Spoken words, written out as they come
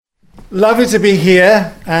Lovely to be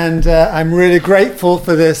here, and I'm really grateful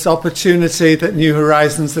for this opportunity that New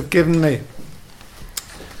Horizons have given me.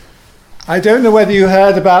 I don't know whether you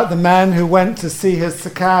heard about the man who went to see his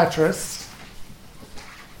psychiatrist,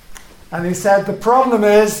 and he said, the problem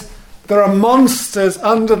is there are monsters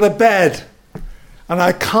under the bed, and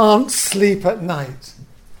I can't sleep at night.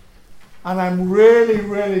 And I'm really,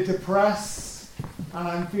 really depressed, and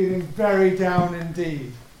I'm feeling very down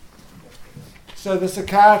indeed. So the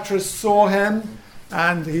psychiatrist saw him,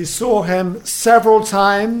 and he saw him several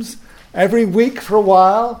times, every week for a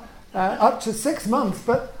while, up to 6 months.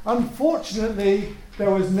 But unfortunately, there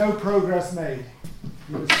was no progress made.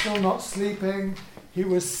 He was still not sleeping, he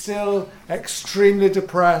was still extremely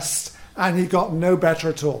depressed, and he got no better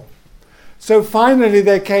at all. So finally,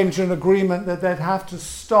 they came to an agreement that they'd have to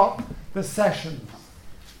stop the sessions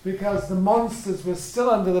because the monsters were still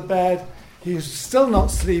under the bed. He's still not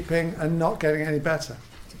sleeping and not getting any better.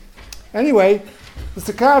 Anyway, the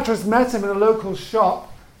psychiatrist met him in a local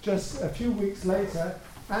shop just a few weeks later,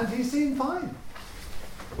 and he seemed fine.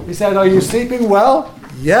 He said, "Are you sleeping well?"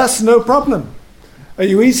 "Yes, no problem." "Are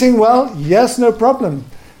you eating well?" "Yes, no problem."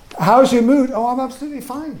 "How's your mood?" "Oh, I'm absolutely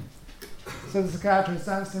fine." So the psychiatrist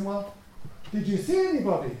asked him, "Well, did you see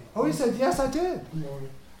anybody?" "Oh," he said, "Yes, I did.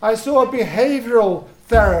 I saw a behavioral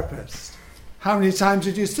therapist." "How many times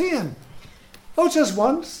did you see him?" "Oh, just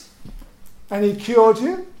once." "And he cured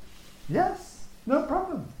you?" "Yes, no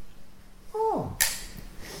problem." "Oh,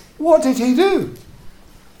 what did he do?"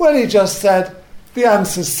 "Well, he just said, the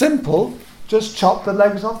answer's simple, just chop the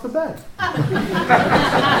legs off the bed."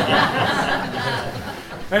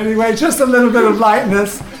 Anyway, just a little bit of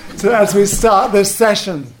lightness as we start this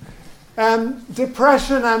session.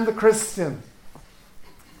 Depression and the Christian.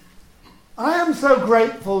 I am so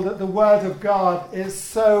grateful that the Word of God is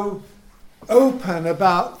so open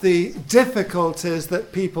about the difficulties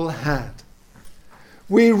that people had.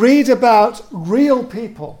 We read about real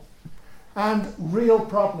people and real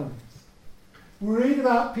problems. We read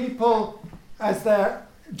about people as they're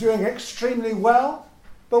doing extremely well,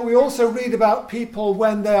 but we also read about people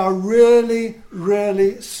when they are really,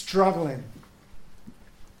 really struggling.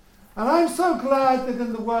 And I'm so glad that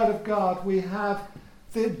in the Word of God we have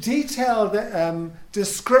the detailed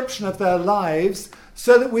description of their lives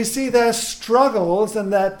so that we see their struggles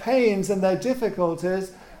and their pains and their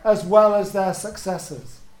difficulties as well as their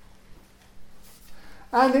successes.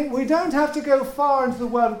 And we don't have to go far into the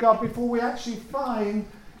Word of God before we actually find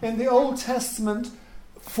in the Old Testament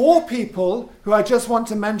 4 people who I just want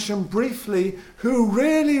to mention briefly who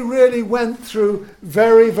really, really went through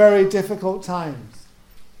very, very difficult times.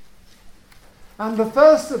 And the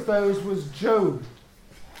first of those was Job.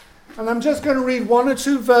 And I'm just going to read 1 or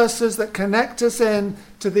 2 verses that connect us in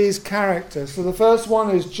to these characters. So the first one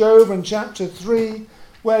is Job in chapter 3,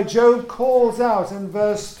 where Job calls out in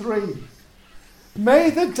verse 3, "May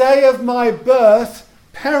the day of my birth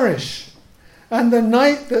perish, and the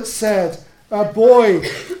night that said, a boy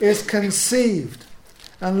is conceived."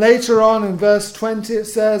 And later on in verse 20 it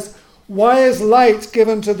says, "Why is light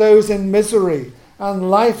given to those in misery, and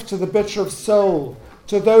life to the bitter of soul,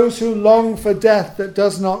 to those who long for death that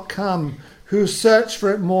does not come, who search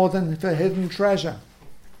for it more than for hidden treasure."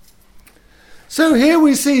 So here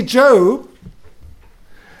we see Job,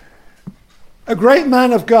 a great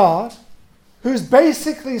man of God, who's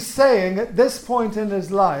basically saying at this point in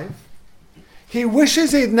his life, he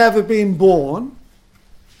wishes he'd never been born,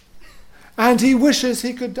 and he wishes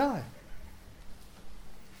he could die.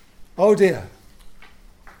 Oh dear.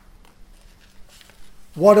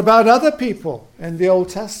 What about other people in the Old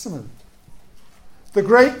Testament? The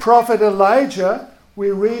great prophet Elijah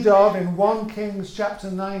we read of in 1 Kings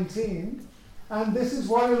chapter 19, and this is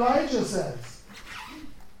what Elijah says.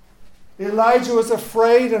 Elijah was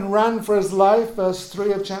afraid and ran for his life, verse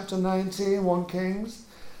 3 of chapter 19, 1 Kings.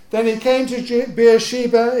 Then he came to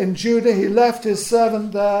Beersheba in Judah. He left his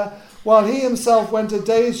servant there, while he himself went a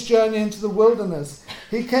day's journey into the wilderness.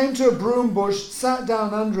 He came to a broom bush, sat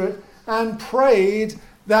down under it, and prayed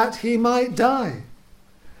that he might die.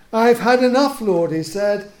 "I've had enough, Lord," he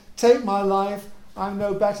said. "Take my life. I'm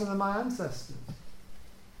no better than my ancestors."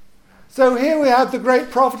 So here we have the great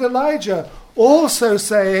prophet Elijah also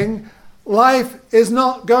saying, life is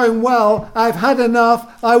not going well. I've had enough.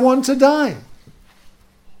 I want to die.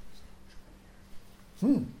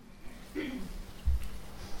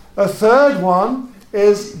 A third one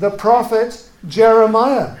is the prophet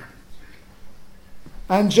Jeremiah.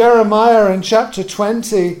 And Jeremiah in chapter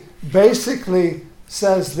 20 basically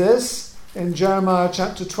says this. In Jeremiah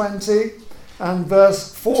chapter 20 and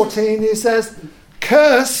verse 14 he says,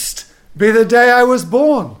 "Cursed be the day I was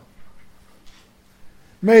born,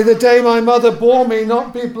 May the day my mother bore me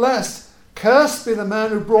not be blessed. Cursed be the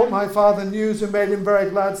man who brought my father news, who made him very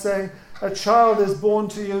glad, saying, a child is born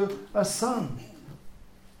to you, a son.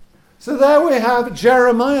 So there we have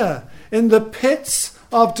Jeremiah in the pits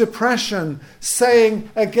of depression, saying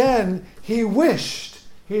again, he wished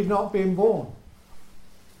he'd not been born.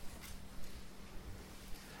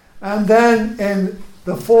 And then in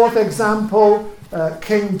the fourth example,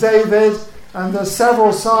 King David, and there's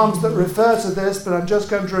several psalms that refer to this, but I'm just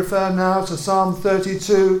going to refer now to Psalm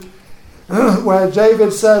 32, where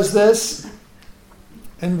David says this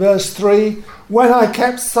in verse 3, when I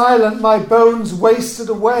kept silent, my bones wasted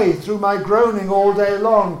away through my groaning all day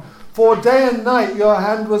long. For day and night your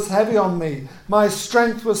hand was heavy on me. My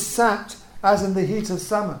strength was sapped as in the heat of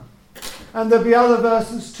summer. And there'll be other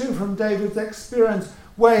verses too from David's experience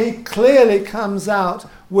where he clearly comes out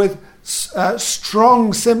with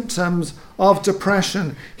strong symptoms of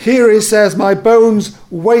depression. Here he says, my bones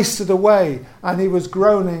wasted away, and he was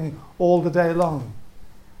groaning all the day long.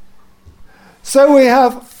 So we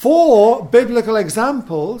have 4 biblical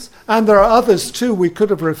examples, and there are others too we could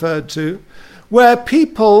have referred to, where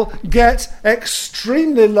people get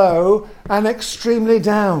extremely low and extremely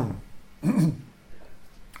down.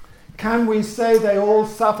 Can we say they all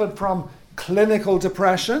suffered from clinical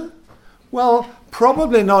depression? Well,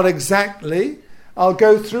 probably not exactly. I'll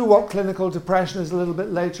go through what clinical depression is a little bit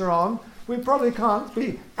later on. We probably can't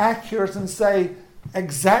be accurate and say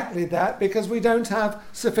exactly that because we don't have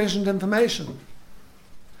sufficient information.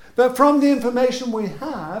 But from the information we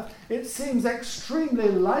have, it seems extremely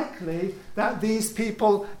likely that these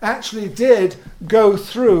people actually did go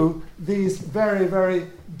through these very, very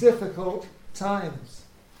difficult times.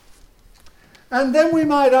 And then we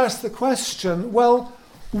might ask the question, well,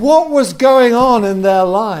 what was going on in their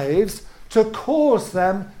lives to cause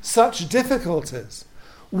them such difficulties?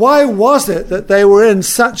 Why was it that they were in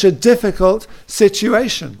such a difficult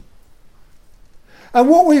situation? And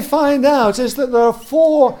what we find out is that there are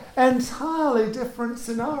 4 entirely different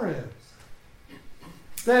scenarios.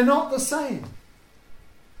 They're not the same.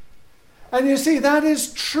 And you see, that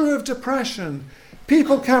is true of depression.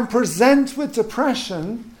 People can present with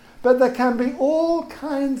depression, but there can be all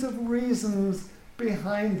kinds of reasons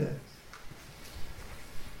behind it.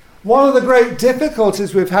 One of the great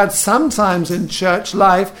difficulties we've had sometimes in church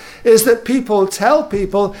life is that people tell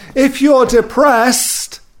people, if you're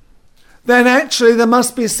depressed, then actually there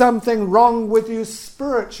must be something wrong with you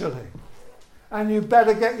spiritually, and you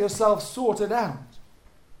better get yourself sorted out.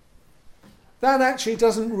 That actually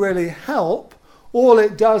doesn't really help. All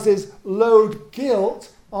it does is load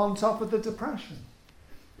guilt on top of the depression.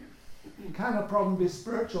 Can a problem be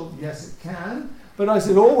spiritual? Yes, it can. But is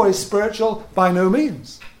it always spiritual? By no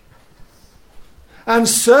means. And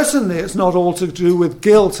certainly it's not all to do with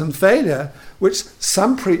guilt and failure, which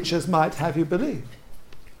some preachers might have you believe.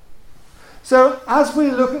 So as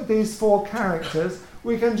we look at these 4 characters,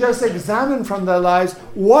 we can just examine from their lives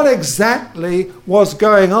what exactly was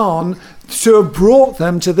going on to have brought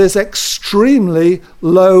them to this extremely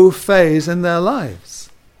low phase in their lives.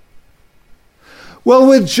 Well,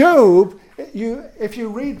 with Job, if you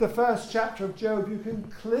read the first chapter of Job, you can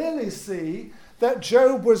clearly see that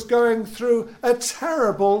Job was going through a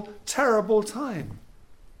terrible, terrible time.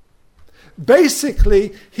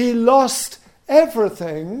 Basically, he lost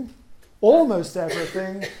everything, almost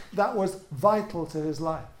everything, that was vital to his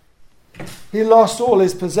life. He lost all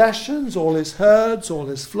his possessions, all his herds, all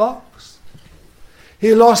his flocks.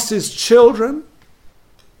 He lost his children.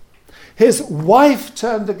 His wife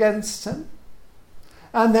turned against him.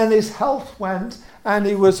 And then his health went, and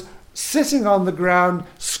he was sitting on the ground,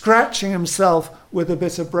 scratching himself with a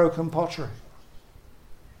bit of broken pottery.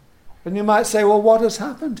 And you might say, well, what has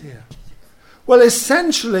happened here? Well,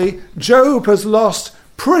 essentially, Job has lost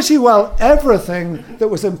pretty well everything that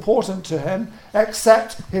was important to him,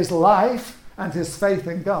 except his life and his faith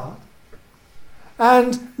in God.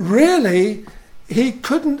 And really, he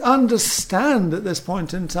couldn't understand at this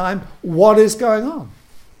point in time what is going on.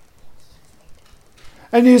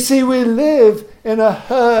 And you see, we live in a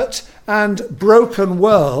hurt and broken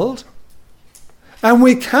world, and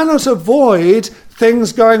we cannot avoid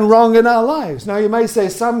things going wrong in our lives. Now, you may say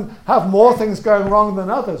some have more things going wrong than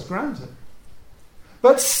others, granted.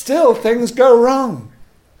 But still, things go wrong.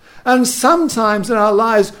 And sometimes in our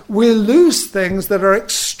lives, we lose things that are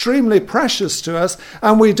extremely precious to us,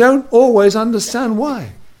 and we don't always understand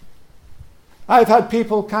why. I've had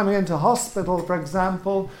people coming into hospital, for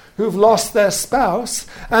example, who've lost their spouse,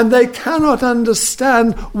 and they cannot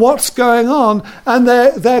understand what's going on, and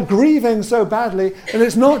they're grieving so badly, and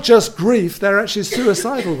it's not just grief, they're actually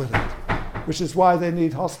suicidal with it, which is why they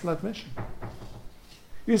need hospital admission.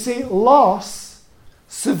 You see, loss,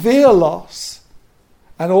 severe loss,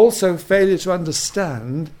 and also failure to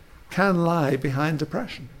understand can lie behind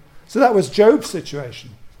depression. So that was Job's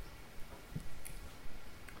situation.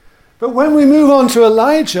 But when we move on to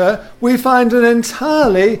Elijah, we find an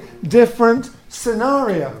entirely different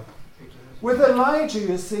scenario. With Elijah,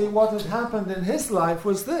 you see, what had happened in his life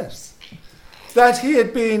was this: that he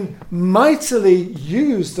had been mightily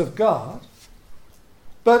used of God,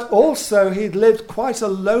 but also he'd lived quite a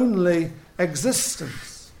lonely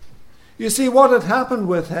existence. You see, what had happened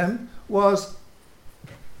with him was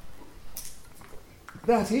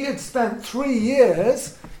that he had spent 3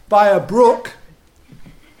 years by a brook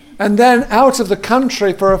and then out of the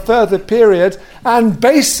country for a further period, and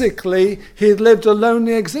basically he'd lived a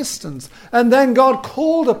lonely existence. And then God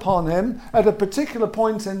called upon him at a particular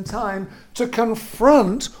point in time to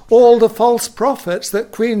confront all the false prophets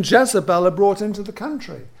that Queen Jezebel had brought into the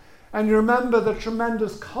country. And you remember the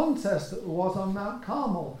tremendous contest that there was on Mount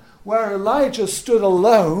Carmel, where Elijah stood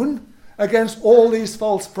alone against all these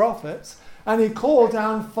false prophets, and he called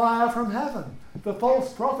down fire from heaven. The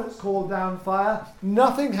false prophets called down fire.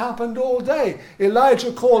 Nothing happened all day.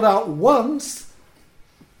 Elijah called out once,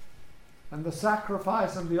 and the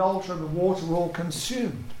sacrifice and the altar and the water were all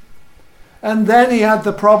consumed. And then he had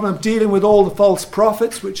the problem of dealing with all the false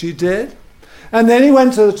prophets, which he did. And then he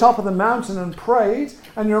went to the top of the mountain and prayed.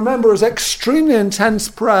 And you remember it was extremely intense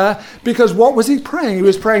prayer, because what was he praying? He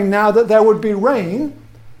was praying now that there would be rain,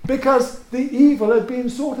 because the evil had been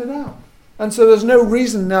sorted out. And so there's no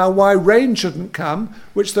reason now why rain shouldn't come,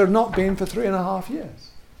 which there had not been for 3.5 years.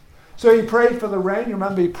 So he prayed for the rain. You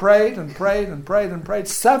remember he prayed and prayed and prayed and prayed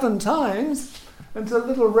 7 times until a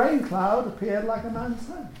little rain cloud appeared like a man's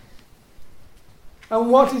hand. And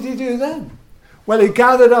what did he do then? Well, he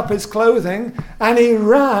gathered up his clothing and he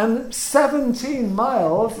ran 17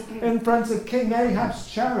 miles in front of King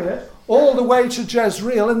Ahab's chariot all the way to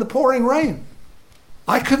Jezreel in the pouring rain.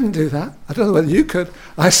 I couldn't do that. I don't know whether you could.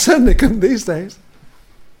 I certainly couldn't these days.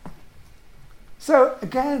 So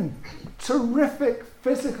again, terrific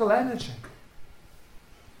physical energy.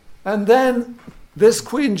 And then this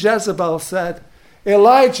Queen Jezebel said,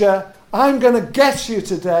 Elijah, I'm going to get you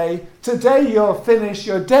today. Today you're finished.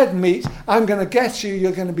 You're dead meat. I'm going to get you.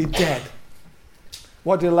 You're going to be dead.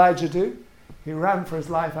 What did Elijah do? He ran for his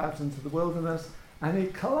life out into the wilderness and he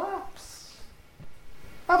collapsed.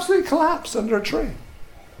 Absolutely collapsed under a tree.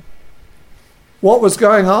 What was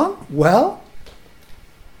going on? Well,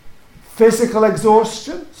 physical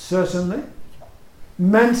exhaustion, certainly.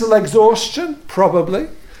 Mental exhaustion, probably.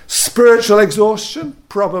 Spiritual exhaustion,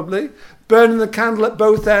 probably. Burning the candle at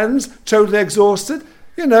both ends, totally exhausted.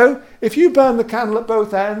 You know, if you burn the candle at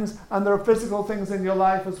both ends and there are physical things in your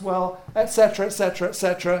life as well, etc., etc.,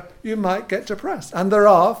 etc., you might get depressed. And there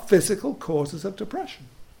are physical causes of depression.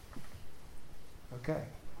 Okay.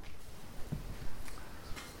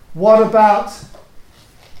 What about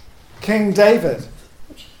King David?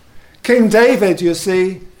 King David, you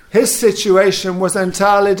see, his situation was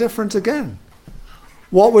entirely different again.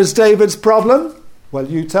 What was David's problem? Well,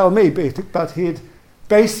 you tell me, but he'd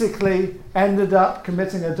basically ended up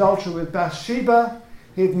committing adultery with Bathsheba.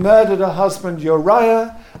 He'd murdered her husband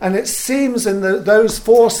Uriah. And it seems in those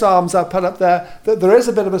 4 Psalms I put up there that there is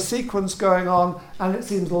a bit of a sequence going on, and it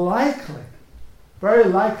seems likely, very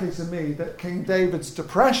likely to me, that King David's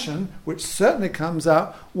depression, which certainly comes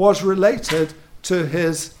out, was related to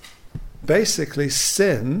his basically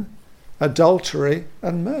sin, adultery,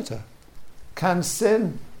 and murder. Can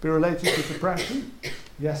sin be related to depression?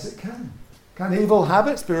 Yes, it can. Can evil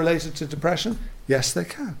habits be related to depression? Yes, they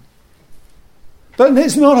can. But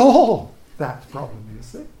it's not all that problem, you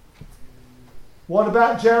see. What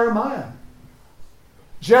about Jeremiah?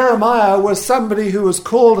 Jeremiah was somebody who was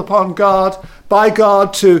called upon by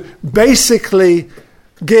God to basically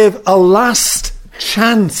give a last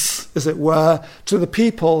chance, as it were, to the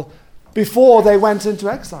people before they went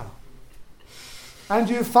into exile. And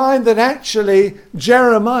you find that actually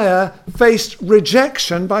Jeremiah faced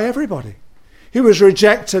rejection by everybody. He was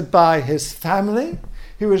rejected by his family.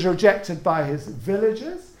 He was rejected by his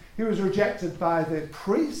villagers. He was rejected by the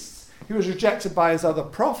priests. He was rejected by his other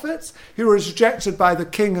prophets. He was rejected by the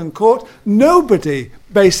king and court. Nobody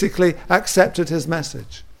basically accepted his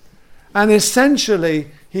message. And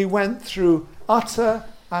essentially, he went through utter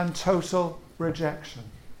and total rejection.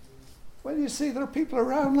 Well, you see, there are people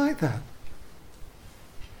around like that.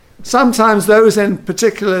 Sometimes those in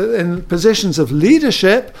particular in positions of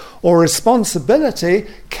leadership or responsibility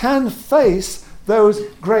can face those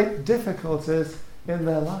great difficulties in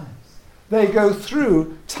their lives. They go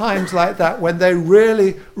through times like that when they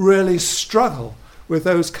really, really struggle with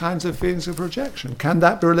those kinds of feelings of rejection. Can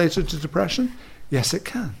that be related to depression? Yes, it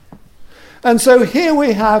can. And so here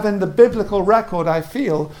we have in the biblical record, I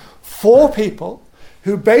feel, 4 people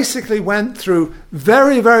who basically went through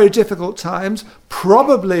very, very difficult times,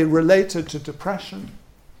 probably related to depression.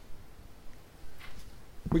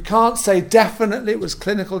 We can't say definitely it was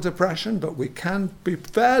clinical depression, but we can be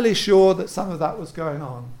fairly sure that some of that was going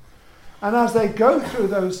on. And as they go through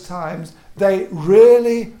those times, they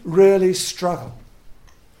really, really struggle.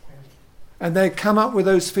 And they come up with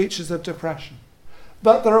those features of depression.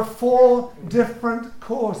 But there are 4 different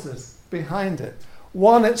causes behind it.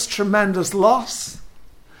 One, it's tremendous loss.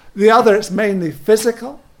 The other, it's mainly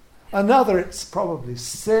physical. Another, it's probably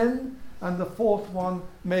sin. And the 4th one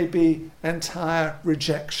may be entire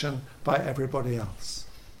rejection by everybody else.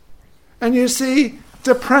 And you see,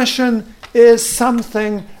 depression is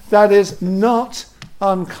something that is not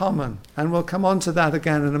uncommon. And we'll come on to that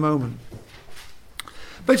again in a moment.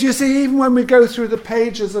 But you see, even when we go through the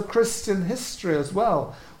pages of Christian history as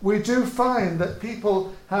well, we do find that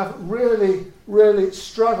people have really, really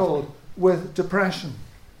struggled with depression.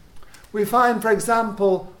 We find, for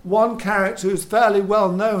example, one character who's fairly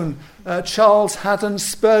well known, Charles Haddon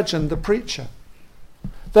Spurgeon, the preacher.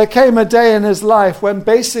 There came a day in his life when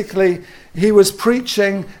basically he was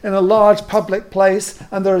preaching in a large public place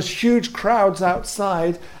and there was huge crowds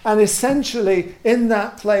outside, and essentially in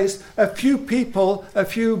that place a few people, a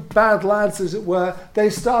few bad lads as it were, they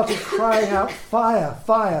started crying out, "Fire,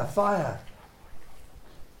 fire, fire."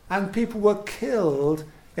 And people were killed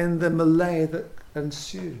in the melee that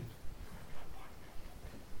ensued.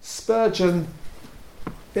 Spurgeon,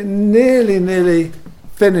 it nearly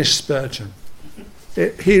finished Spurgeon.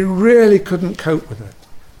 He really couldn't cope with it.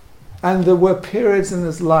 And there were periods in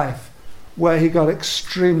his life where he got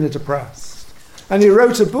extremely depressed. And he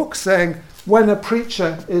wrote a book saying, when a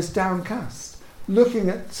preacher is downcast, looking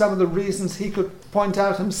at some of the reasons he could point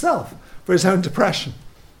out himself for his own depression.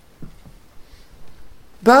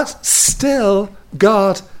 But still,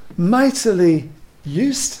 God mightily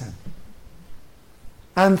used him.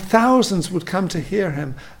 And thousands would come to hear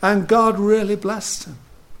him. And God really blessed him.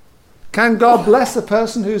 Can God bless a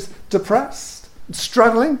person who's depressed,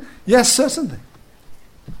 struggling? Yes, certainly.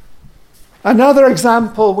 Another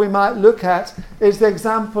example we might look at is the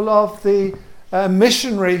example of the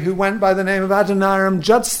missionary who went by the name of Adoniram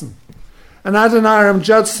Judson. And Adoniram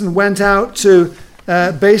Judson went out to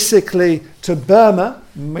basically to Burma,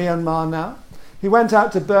 Myanmar now. He went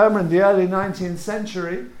out to Burma in the early 19th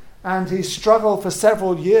century, and he struggled for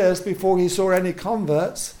several years before he saw any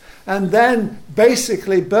converts. And then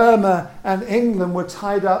basically Burma and England were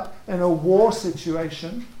tied up in a war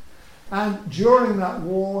situation. And during that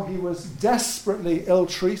war, he was desperately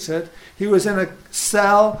ill-treated. He was in a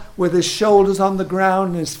cell with his shoulders on the ground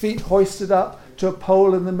and his feet hoisted up to a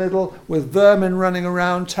pole in the middle with vermin running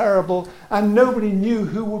around, terrible. And nobody knew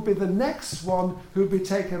who would be the next one who would be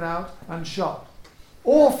taken out and shot.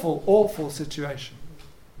 Awful, awful situation.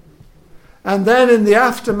 And then in the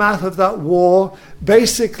aftermath of that war,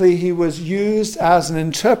 basically he was used as an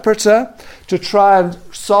interpreter to try and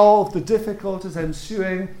solve the difficulties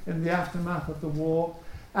ensuing in the aftermath of the war.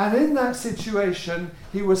 And in that situation,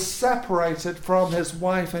 he was separated from his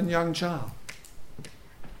wife and young child.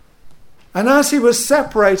 And as he was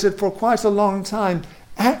separated for quite a long time,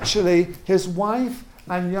 actually his wife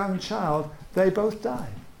and young child, they both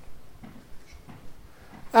died.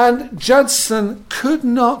 And Judson could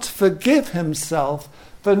not forgive himself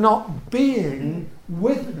for not being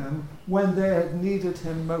with them when they had needed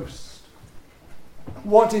him most.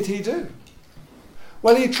 What did he do?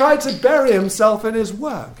 Well, he tried to bury himself in his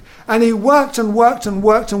work. And he worked and worked and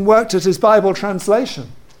worked and worked at his Bible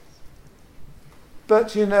translation.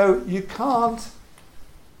 But, you know, you can't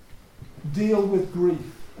deal with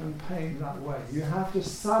grief and pain that way. You have to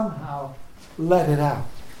somehow let it out.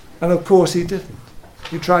 And of course he didn't.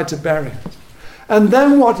 He tried to bury it. And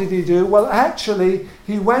then what did he do? Well, actually,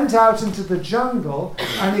 he went out into the jungle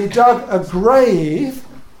and he dug a grave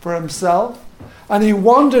for himself, and he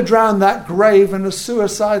wandered round that grave in a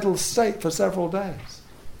suicidal state for several days.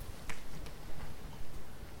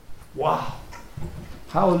 Wow.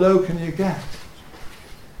 How low can you get?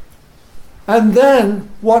 And then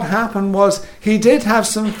what happened was he did have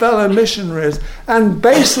some fellow missionaries, and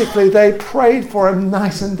basically they prayed for him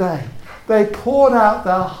night and day. They poured out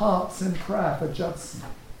their hearts in prayer for Judson.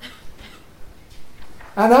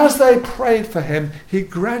 And as they prayed for him, he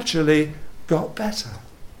gradually got better.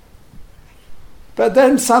 But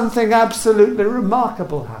then something absolutely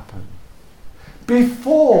remarkable happened.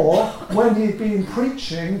 Before, when he'd been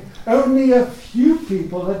preaching, only a few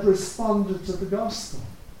people had responded to the gospel.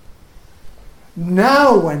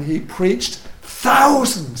 Now when he preached,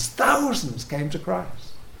 thousands came to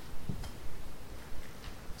Christ.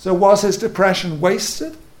 So was his depression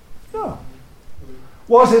wasted? No.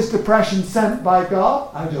 Was his depression sent by God?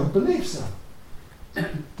 I don't believe so.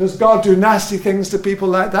 Does God do nasty things to people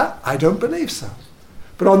like that? I don't believe so.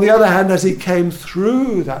 But on the other hand, as he came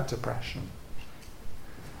through that depression,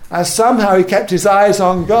 as somehow he kept his eyes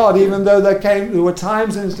on God, even though there were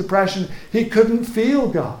times in his depression he couldn't feel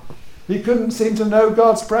God. He couldn't seem to know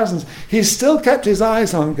God's presence. He still kept his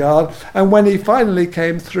eyes on God, and when he finally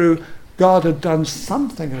came through, God had done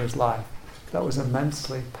something in his life that was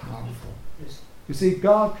immensely powerful. You see,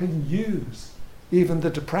 God can use even the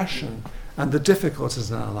depression and the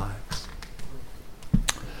difficulties in our lives.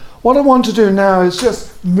 What I want to do now is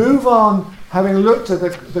just move on, having looked at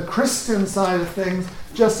the Christian side of things,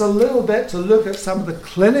 just a little bit to look at some of the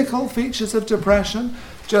clinical features of depression,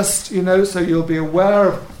 just, so you'll be aware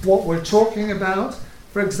of what we're talking about.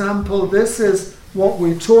 For example, this is what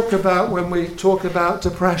we talk about when we talk about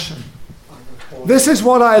depression. This is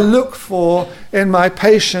what I look for in my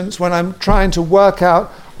patients when I'm trying to work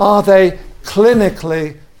out, are they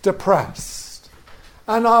clinically depressed?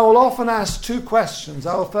 And I will often ask two questions.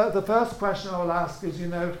 The first question I will ask is,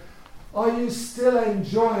 are you still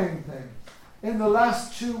enjoying things? In the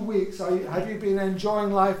last 2 weeks, have you been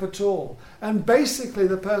enjoying life at all? And basically,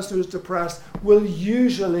 the person who's depressed will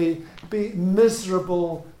usually be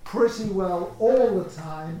miserable pretty well all the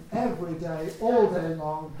time, every day, all day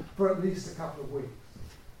long, for at least a couple of weeks.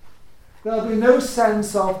 There'll be no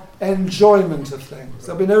sense of enjoyment of things.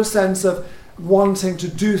 There'll be no sense of wanting to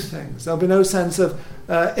do things. There'll be no sense of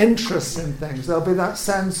interest in things. There'll be that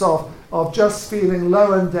sense of just feeling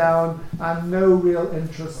low and down and no real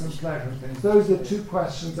interest and pleasure in things. Those are two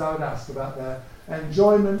questions I would ask about their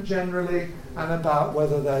enjoyment generally and about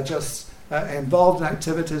whether they're just involved in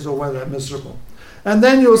activities or whether they're miserable. And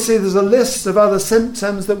then you'll see there's a list of other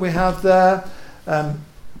symptoms that we have there.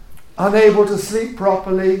 Unable to sleep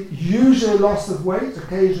properly, usually loss of weight,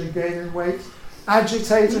 occasionally gaining weight,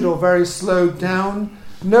 agitated or very slowed down,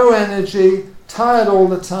 no energy, tired all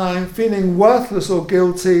the time, feeling worthless or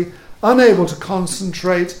guilty, unable to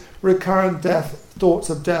concentrate, recurrent thoughts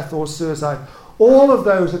of death or suicide. All of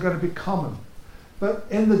those are going to be common. But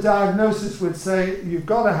in the diagnosis we'd say you've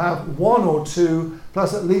got to have one or two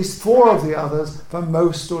plus at least four of the others for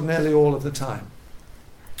most or nearly all of the time.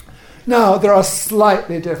 Now, there are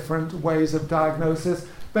slightly different ways of diagnosis,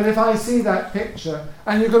 but if I see that picture,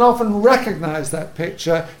 and you can often recognize that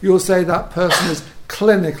picture, you'll say that person is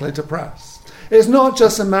clinically depressed. It's not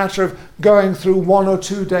just a matter of going through 1 or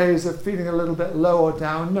 2 days of feeling a little bit low or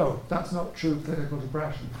down. No, that's not true clinical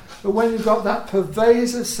depression. But when you've got that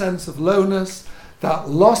pervasive sense of lowness, that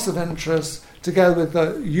loss of interest, together with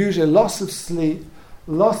the usually loss of sleep,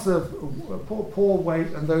 loss of poor weight,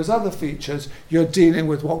 and those other features, you're dealing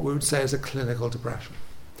with what we would say is a clinical depression.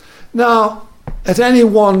 Now, at any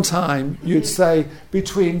one time, you'd say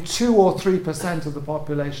between 2 or 3% of the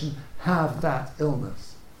population have that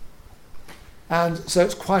illness. And so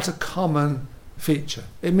it's quite a common feature.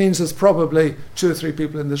 It means there's probably 2 or 3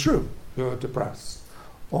 people in this room who are depressed,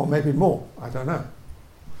 or maybe more, I don't know.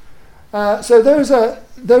 So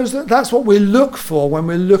that's what we look for when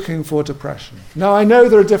we're looking for depression. Now, I know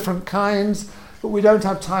there are different kinds, but we don't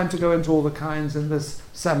have time to go into all the kinds in this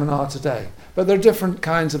seminar today. But there are different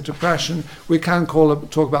kinds of depression. We can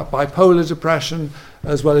talk about bipolar depression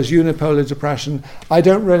as well as unipolar depression. I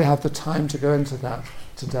don't really have the time to go into that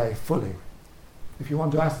today fully. If you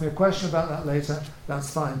want to ask me a question about that later, that's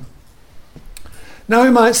fine. Now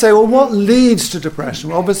we might say, well, what leads to depression?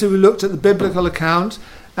 Well, obviously we looked at the biblical account,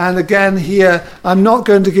 and again here, I'm not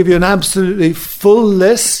going to give you an absolutely full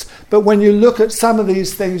list, but when you look at some of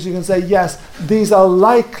these things, you can say, yes, these are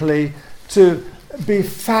likely to be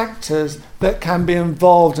factors that can be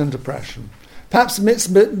involved in depression. Perhaps it's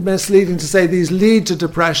misleading to say these lead to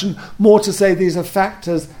depression, more to say these are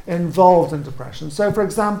factors involved in depression. So, for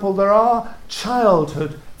example, there are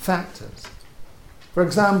childhood factors. For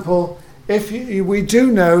example, we do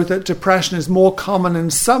know that depression is more common in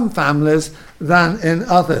some families than in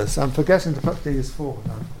others. I'm forgetting to put these forward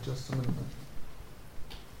now for just a minute.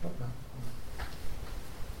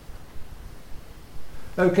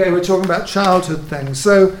 Okay, we're talking about childhood things.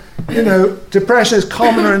 So, depression is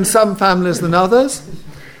commoner in some families than others.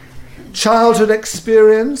 Childhood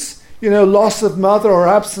experience, loss of mother or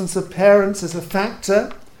absence of parents is a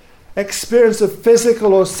factor. Experience of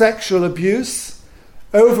physical or sexual abuse,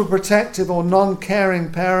 overprotective or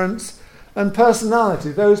non-caring parents, and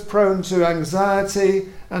personality. Those prone to anxiety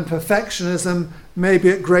and perfectionism may be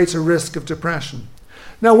at greater risk of depression.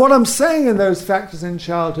 Now, what I'm saying in those factors in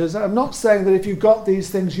childhood is I'm not saying that if you've got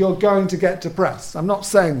these things, you're going to get depressed. I'm not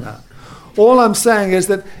saying that. All I'm saying is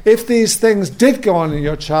that if these things did go on in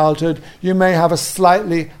your childhood, you may have a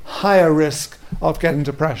slightly higher risk of getting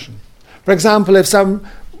depression. For example, if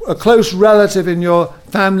a close relative in your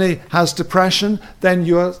family has depression, then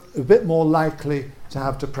you're a bit more likely to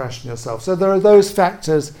have depression yourself. So there are those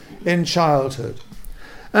factors in childhood.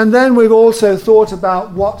 And then we've also thought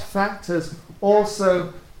about what factors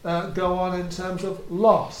also go on in terms of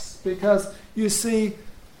loss. Because you see,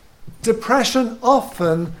 depression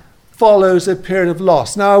often follows a period of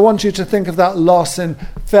loss. Now I want you to think of that loss in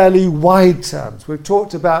fairly wide terms. We've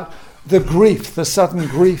talked about the grief, the sudden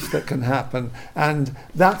grief that can happen, and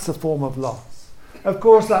that's a form of loss. Of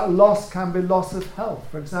course, that loss can be loss of health.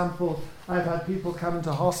 For example, I've had people come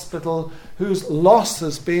into hospital whose loss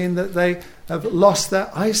has been that they have lost their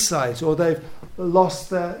eyesight, or they've lost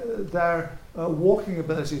their walking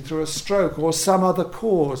ability through a stroke or some other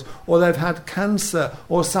cause, or they've had cancer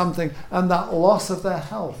or something, and that loss of their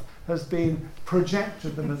health has been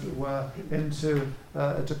projected them, as it were, into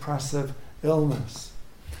a depressive illness.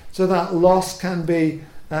 So that loss can be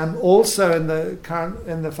also in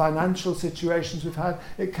the financial situations we've had.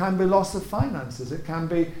 It can be loss of finances. It can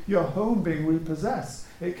be your home being repossessed.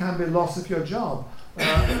 It can be loss of your job.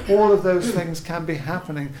 All of those things can be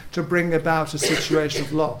happening to bring about a situation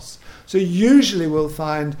of loss. So usually we'll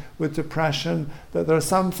find with depression that there are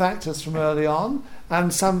some factors from early on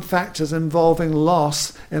and some factors involving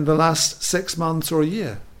loss in the last 6 months or a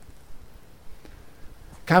year.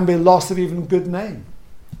 Can be loss of even good name.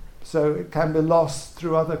 So it can be lost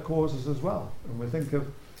through other causes as well. And we think of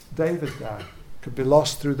David there. It could be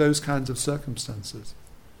lost through those kinds of circumstances.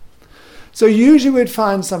 So usually we'd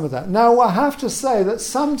find some of that. Now I have to say that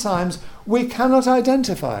sometimes we cannot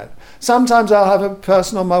identify it. Sometimes I'll have a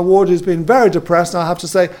person on my ward who's been very depressed, and I'll have to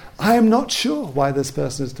say, I am not sure why this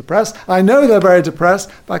person is depressed. I know they're very depressed,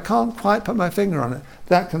 but I can't quite put my finger on it.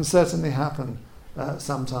 That can certainly happen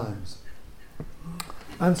sometimes.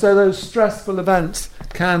 And so those stressful events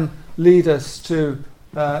can lead us to,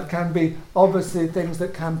 can be obviously things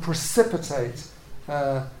that can precipitate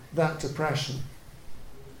that depression.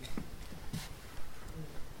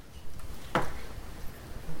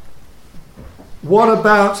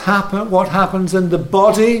 What happens in the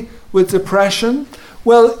body with depression?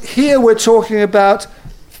 Well, here we're talking about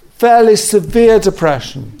fairly severe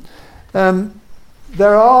depression.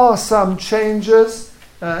 There are some changes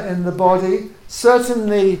in the body.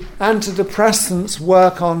 Certainly, antidepressants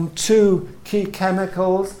work on two key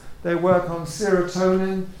chemicals. They work on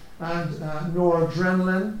serotonin and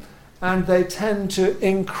noradrenaline, and they tend to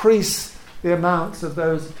increase the amounts of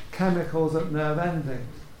those chemicals at nerve endings.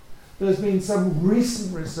 There's been some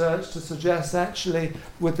recent research to suggest actually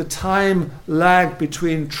with the time lag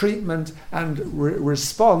between treatment and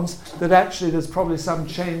response that actually there's probably some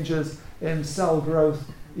changes in cell growth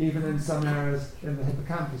even in some areas in the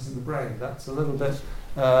hippocampus in the brain. That's a little bit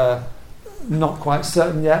not quite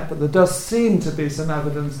certain yet, but there does seem to be some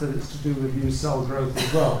evidence that it's to do with new cell growth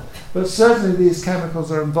as well. But certainly these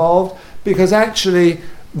chemicals are involved because actually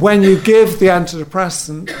when you give the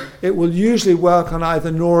antidepressant, it will usually work on either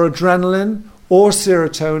noradrenaline or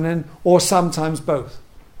serotonin, or sometimes both.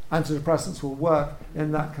 Antidepressants will work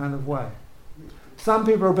in that kind of way. Some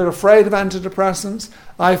people are a bit afraid of antidepressants.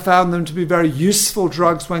 I found them to be very useful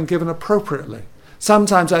drugs when given appropriately.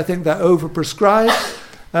 Sometimes I think they're overprescribed,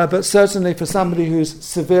 but certainly for somebody who's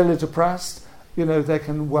severely depressed, they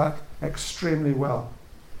can work extremely well.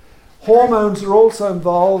 Hormones are also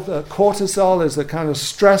involved. Cortisol is a kind of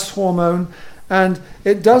stress hormone, and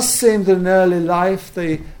it does seem that in early life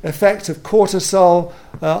the effect of cortisol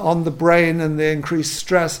on the brain and the increased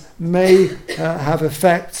stress may have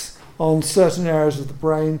effects on certain areas of the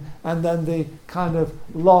brain, and then the kind of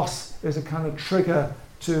loss is a kind of trigger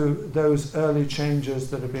to those early changes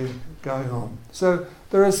that have been going on. So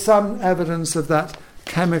there is some evidence of that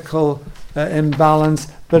chemical imbalance,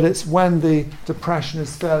 but it's when the depression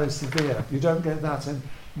is fairly severe. You don't get that in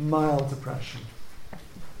mild depression.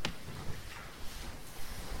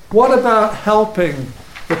 What about helping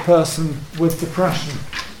the person with depression?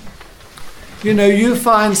 You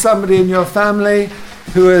find somebody in your family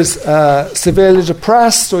who is severely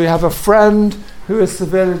depressed, or you have a friend who is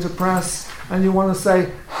severely depressed, and you want to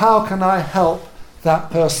say, how can I help that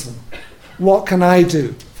person? What can I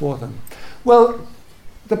do for them? Well,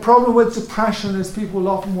 the problem with depression is people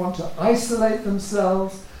often want to isolate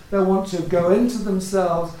themselves, they want to go into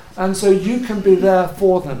themselves, and so you can be there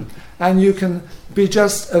for them, and you can be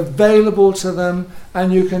just available to them,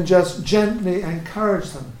 and you can just gently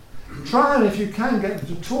encourage them. try and, if you can, get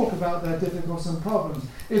them to talk about their difficulties and problems.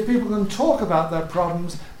 If people can talk about their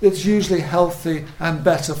problems, it's usually healthy and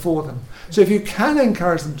better for them. So if you can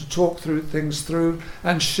encourage them to talk things through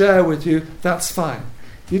and share with you, that's fine.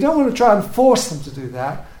 You don't want to try and force them to do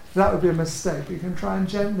that. That would be a mistake. But you can try and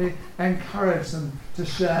gently encourage them to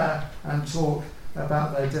share and talk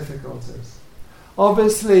about their difficulties.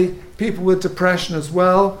 Obviously, people with depression as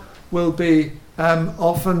well will be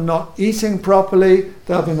often not eating properly,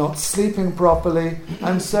 they'll be not sleeping properly,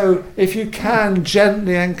 and so if you can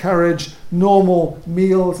gently encourage normal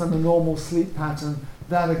meals and a normal sleep pattern,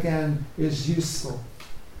 that again is useful.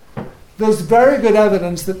 There's very good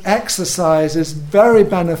evidence that exercise is very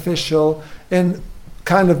beneficial in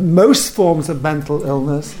kind of most forms of mental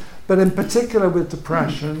illness, but in particular with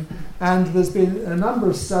depression. And there's been a number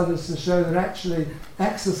of studies to show that actually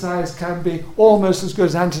exercise can be almost as good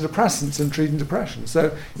as antidepressants in treating depression.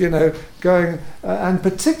 So, going, and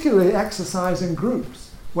particularly exercise in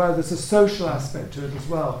groups, where there's a social aspect to it as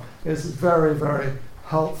well, is very, very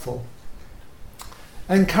helpful.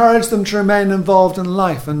 Encourage them to remain involved in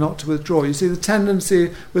life and not to withdraw. You see, the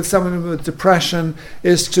tendency with someone with depression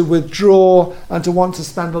is to withdraw and to want to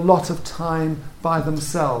spend a lot of time by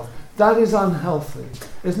themselves. That is unhealthy.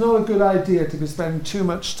 It's not a good idea to be spending too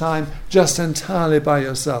much time just entirely by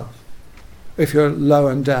yourself if you're low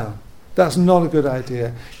and down. That's not a good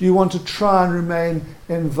idea. You want to try and remain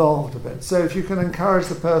involved a bit. So if you can encourage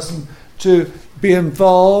the person to be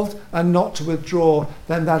involved and not to withdraw,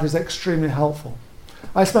 then that is extremely helpful.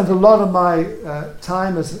 I spent a lot of my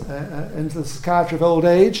time into the psychiatry of old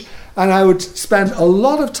age, and I would spend a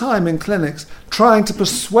lot of time in clinics trying to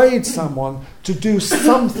persuade someone to do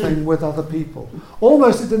something with other people.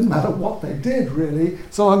 Almost it didn't matter what they did, really,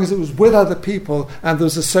 so long as it was with other people and there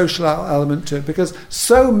was a social element to it, because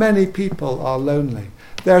so many people are lonely.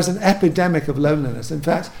 There's an epidemic of loneliness. In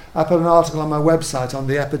fact, I put an article on my website on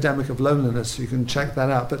the epidemic of loneliness, so you can check that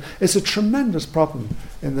out. But it's a tremendous problem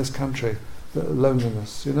in this country.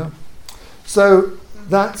 Loneliness, So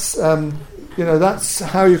that's that's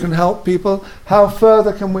how you can help people. How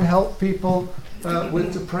further can we help people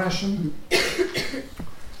with depression?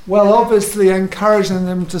 Well, obviously encouraging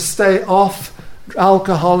them to stay off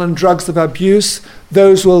alcohol and drugs of abuse.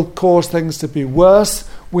 Those will cause things to be worse.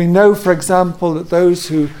 We know, for example, that those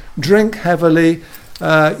who drink heavily,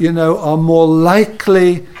 are more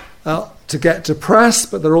likely to get depressed,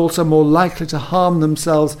 but they're also more likely to harm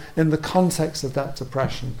themselves in the context of that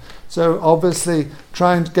depression. So obviously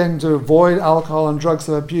trying to avoid alcohol and drugs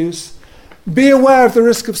of abuse. Be aware of the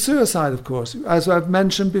risk of suicide, of course. As I've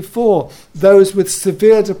mentioned before, those with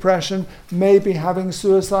severe depression may be having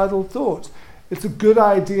suicidal thoughts. It's a good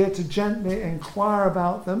idea to gently inquire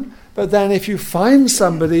about them, but then if you find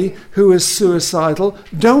somebody who is suicidal,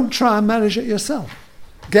 don't try and manage it yourself.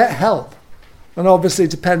 Get help. And obviously,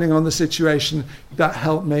 depending on the situation, that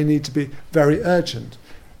help may need to be very urgent.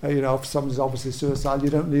 If someone's obviously suicidal, you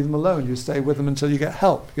don't leave them alone. You stay with them until you get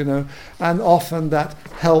help, And often that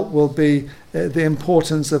help will be the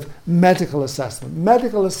importance of medical assessment.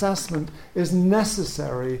 Medical assessment is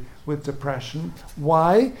necessary with depression.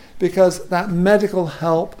 Why? Because that medical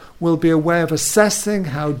help will be a way of assessing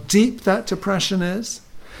how deep that depression is.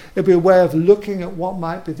 It'll be a way of looking at what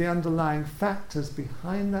might be the underlying factors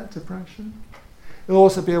behind that depression. It'll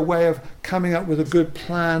also be a way of coming up with a good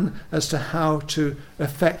plan as to how to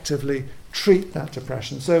effectively treat that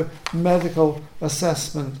depression. So medical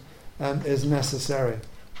assessment is necessary.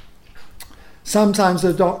 Sometimes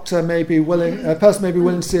a person may be willing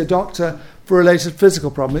to see a doctor for a related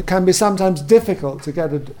physical problem. It can be sometimes difficult to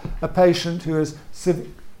get a patient who is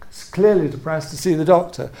clearly depressed to see the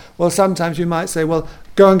doctor. Well, sometimes you might say, well,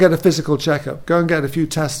 go and get a physical checkup, go and get a few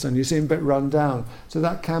tests done, you seem a bit run down. So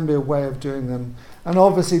that can be a way of doing them. And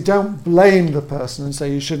obviously don't blame the person and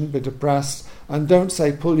say you shouldn't be depressed, and don't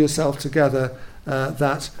say pull yourself together.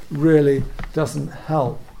 That really doesn't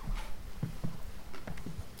help.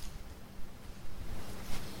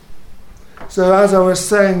 So as I was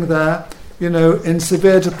saying there, in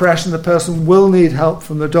severe depression, the person will need help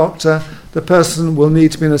from the doctor. The person will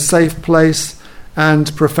need to be in a safe place,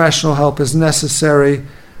 and professional help is necessary.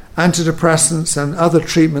 Antidepressants and other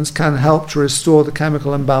treatments can help to restore the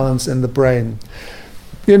chemical imbalance in the brain.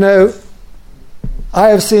 I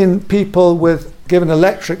have seen people given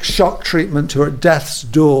electric shock treatment who are at death's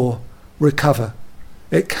door recover.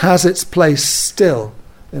 It has its place still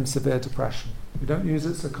in severe depression. We don't use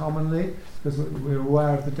it so commonly because we're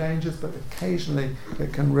aware of the dangers, but occasionally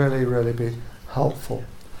it can really, really be helpful.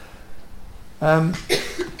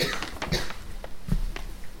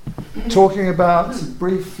 Talking about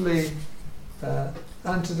briefly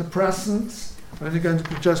antidepressants, I'm only going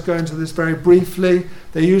to just go into this very briefly.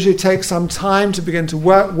 They usually take some time to begin to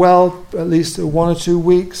work well, at least 1 or 2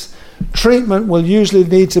 weeks. Treatment will usually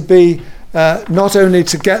need to be not only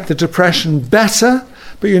to get the depression better,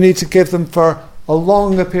 but you need to give them for a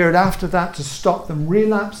longer period after that to stop them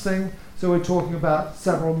relapsing. So we're talking about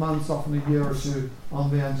several months, often a year or 2 on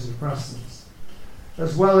the antidepressants.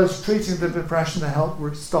 As well as treating the depression to help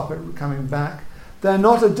stop it coming back. They're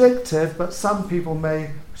not addictive, but some people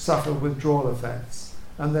may suffer withdrawal effects,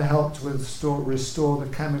 and they help to restore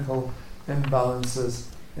the chemical imbalances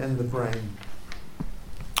in the brain.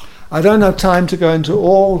 I don't have time to go into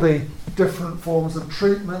all the different forms of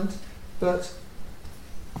treatment, but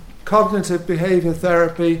cognitive behavior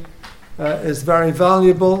therapy is very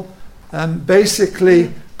valuable.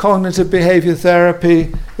 Basically, cognitive behavior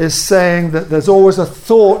therapy is saying that there's always a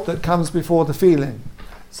thought that comes before the feeling.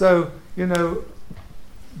 So,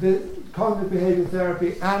 the cognitive behavior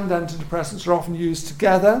therapy and antidepressants are often used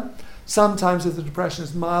together. Sometimes if the depression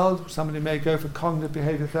is mild, somebody may go for cognitive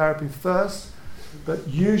behavior therapy first, but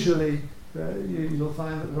usually you'll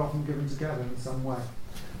find that they're often given together in some way.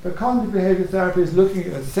 But cognitive behavior therapy is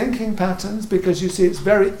looking at thinking patterns, because you see it's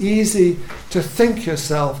very easy to think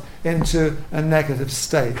yourself into a negative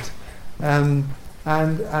state. And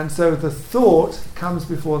so the thought comes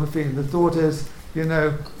before the feeling. The thought is,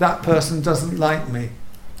 that person doesn't like me.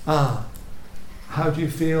 How do you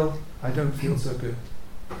feel? I don't feel so good.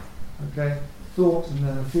 Okay? Thought and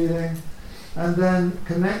then a feeling. And then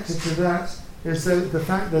connected to that is the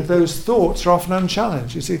fact that those thoughts are often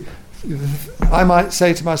unchallenged. You see, I might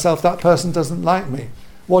say to myself, that person doesn't like me.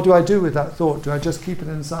 What do I do with that thought? Do I just keep it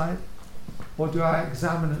inside? Or do I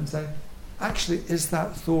examine it and say, actually, is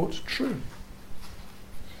that thought true?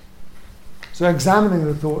 So examining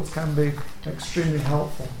the thoughts can be extremely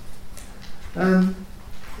helpful. And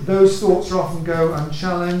those thoughts often go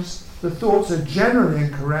unchallenged. The thoughts are generally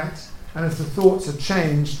incorrect, and if the thoughts are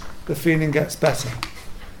changed, the feeling gets better.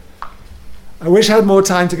 I wish I had more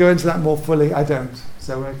time to go into that more fully. I don't,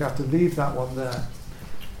 so we're going to have to leave that one there.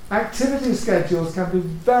 Activity schedules can be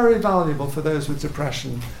very valuable for those with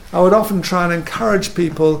depression. I would often try and encourage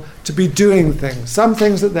people to be doing things. Some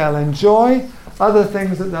things that they'll enjoy, other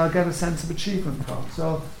things that they'll get a sense of achievement from.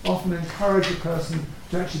 So I'll often encourage a person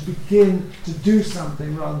to actually begin to do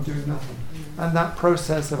something rather than doing nothing. And that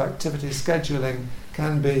process of activity scheduling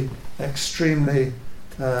can be extremely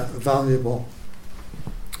valuable.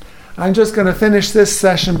 I'm just going to finish this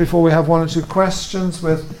session before we have 1 or 2 questions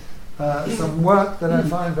with some work that I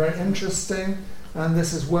find very interesting. And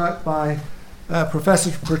this is work by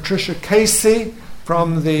Professor Patricia Casey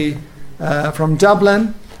from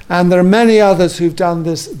Dublin. And there are many others who've done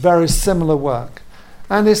this very similar work.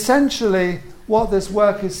 And essentially, what this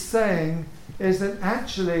work is saying is that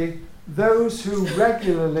actually those who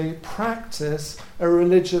regularly practice a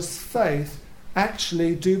religious faith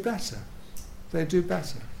actually do better. They do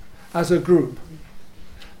better as a group.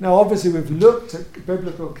 Now, obviously, we've looked at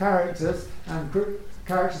biblical characters and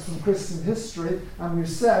characters from Christian history, and we've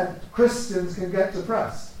said Christians can get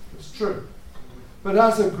depressed. It's true. But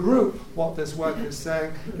as a group, what this work is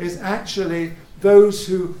saying is actually those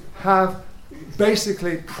who have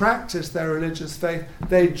basically practiced their religious faith,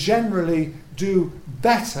 they generally do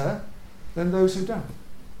better than those who don't.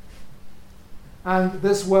 And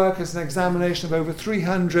this work is an examination of over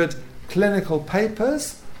 300 clinical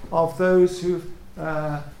papers of those who've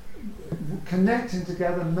connecting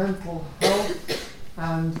together mental health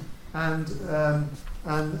and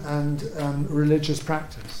religious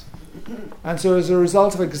practice. And so as a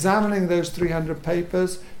result of examining those 300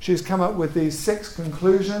 papers, she's come up with these 6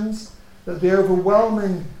 conclusions: that the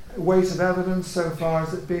overwhelming weight of evidence so far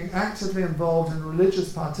is that being actively involved in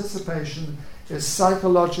religious participation is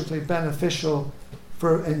psychologically beneficial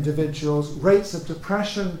for individuals. Rates of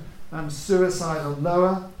depression and suicide are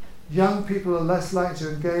lower. Young people are less likely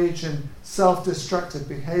to engage in self-destructive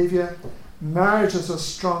behavior. Marriages are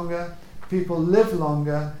stronger. People live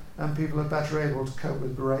longer, and people are better able to cope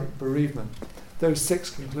with bereavement. Those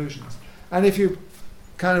 6 conclusions. And if you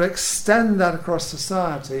kind of extend that across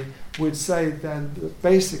society, we'd say then that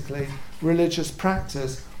basically religious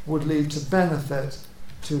practice would lead to benefit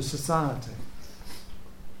to society.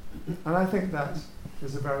 And I think that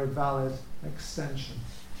is a very valid extension.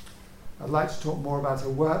 I'd like to talk more about her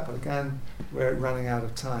work, but again, we're running out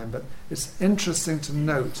of time. But it's interesting to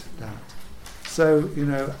note that. So,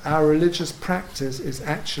 our religious practice is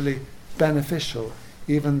actually beneficial,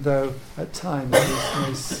 even though at times we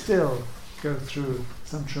may still go through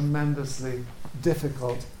some tremendously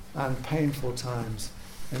difficult and painful times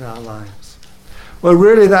in our lives. Well,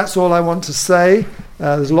 really, that's all I want to say.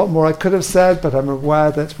 There's a lot more I could have said, but I'm aware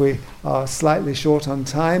that we are slightly short on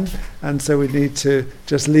time, and so we need to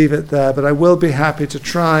just leave it there. But I will be happy to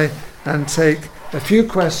try and take a few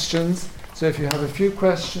questions. So if you have a few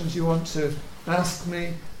questions you want to ask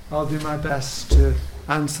me, I'll do my best to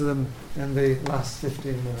answer them in the last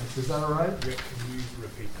 15 minutes. Is that all right? Yeah, can you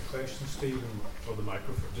repeat the question, Stephen, for the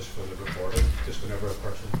microphone, just for the recording, just whenever a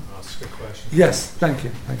person asks a question? Yes, thank you.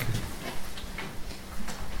 Thank you.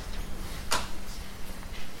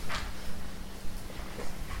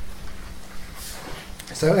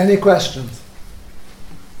 So, any questions?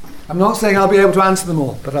 I'm not saying I'll be able to answer them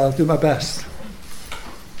all, but I'll do my best.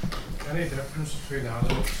 Any difference between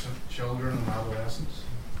adults and children and adolescents?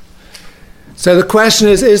 So the question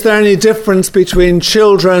is there any difference between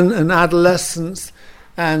children and adolescents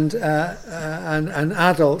and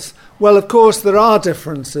adults? Well, of course, there are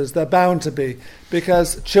differences. They're bound to be,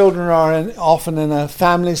 because children are often in a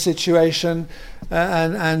family situation,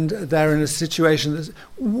 and they're in a situation that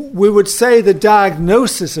we would say the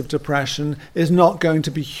diagnosis of depression is not going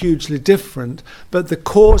to be hugely different, but the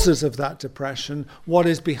causes of that depression, what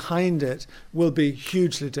is behind it, will be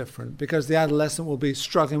hugely different, because the adolescent will be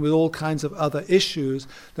struggling with all kinds of other issues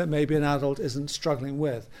that maybe an adult isn't struggling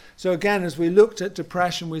with. So again, as we looked at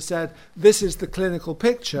depression, we said this is the clinical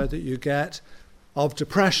picture that you get of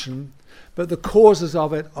depression, but the causes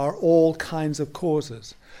of it are all kinds of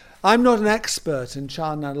causes. I'm not an expert in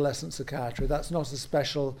child and adolescent psychiatry. That's not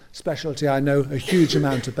a specialty I know a huge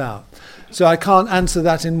amount about. So I can't answer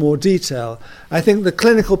that in more detail. I think the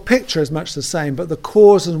clinical picture is much the same, but the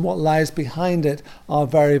cause and what lies behind it are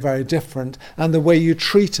very, very different. And the way you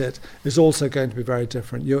treat it is also going to be very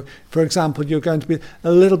different. For example, you're going to be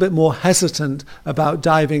a little bit more hesitant about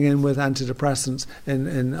diving in with antidepressants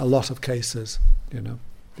in a lot of cases,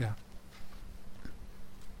 Yeah.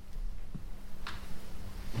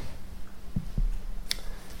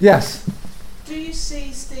 Yes. Do you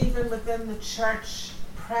see, Stephen, within the church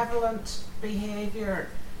prevalent behaviour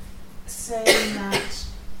saying that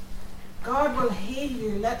God will heal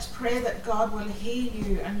you, let's pray that God will heal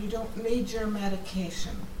you and you don't need your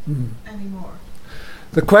medication anymore?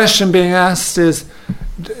 The question being asked is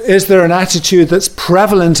there an attitude that's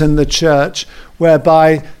prevalent in the church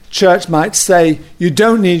whereby church might say you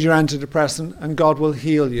don't need your antidepressant and God will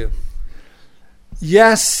heal you?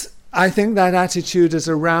 Yes, I think that attitude is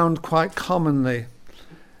around quite commonly,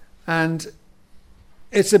 and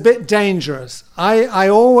it's a bit dangerous. I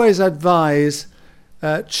always advise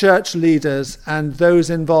church leaders and those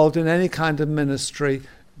involved in any kind of ministry,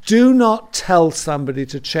 do not tell somebody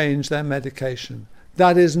to change their medication.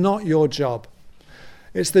 That is not your job.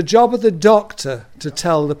 It's the job of the doctor to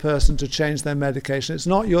tell the person to change their medication. It's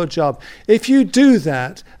not your job. If you do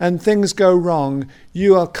that and things go wrong,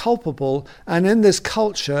 you are culpable. And in this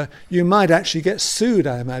culture, you might actually get sued,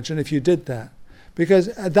 I imagine, if you did that.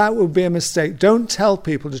 Because that would be a mistake. Don't tell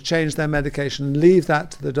people to change their medication. Leave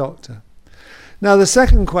that to the doctor. Now, the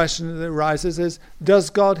second question that arises is, does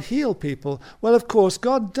God heal people? Well, of course,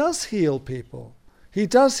 God does heal people. He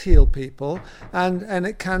does heal people, and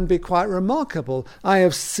it can be quite remarkable. I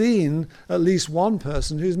have seen at least one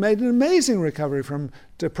person who's made an amazing recovery from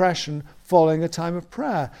depression following a time of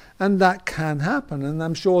prayer, and that can happen, and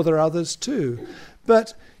I'm sure there are others too.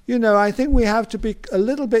 But, I think we have to be a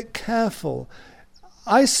little bit careful.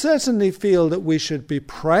 I certainly feel that we should be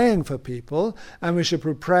praying for people, and we should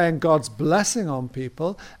be praying God's blessing on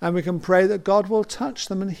people, and we can pray that God will touch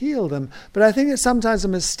them and heal them. But I think it's sometimes a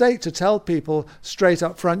mistake to tell people straight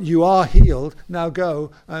up front, you are healed, now go,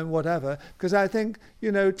 and whatever, because I think,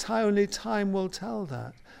 only time will tell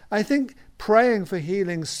that. I think praying for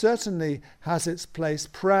healing certainly has its place.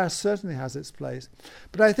 Prayer certainly has its place.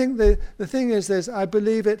 But I think the thing is this, I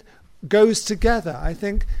believe it goes together. I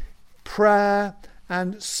think prayer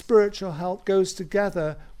and spiritual help goes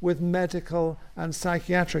together with medical and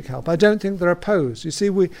psychiatric help. I don't think they're opposed. You see,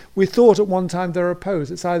 we thought at one time they're opposed.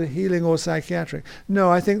 It's either healing or psychiatric. No,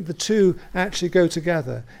 I think the two actually go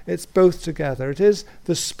together. It's both together. It is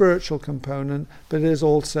the spiritual component, but it is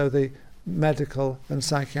also the medical and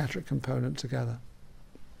psychiatric component together.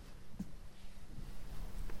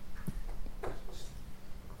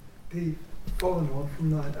 Following on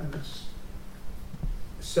from that, and it's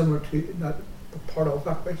similar to that part of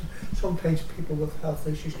that question. Sometimes people with health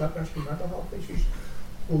issues, not necessarily mental health issues,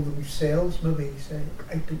 will themselves maybe say,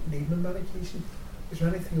 I don't need my medication. Is there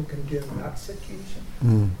anything we can do in that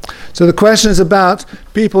situation? So the question is about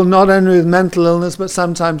people not only with mental illness, but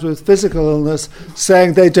sometimes with physical illness,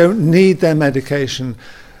 saying they don't need their medication.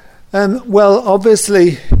 Well,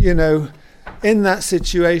 obviously, in that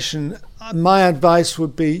situation, my advice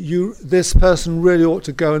would be this person really ought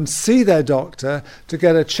to go and see their doctor to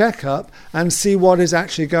get a checkup and see what is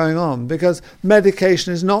actually going on, because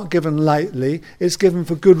medication is not given lightly, it's given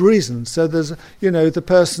for good reasons. So there's, the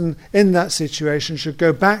person in that situation should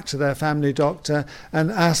go back to their family doctor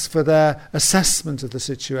and ask for their assessment of the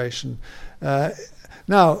situation.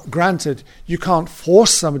 Now, granted, you can't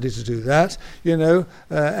force somebody to do that.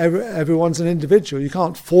 Everyone's an individual. You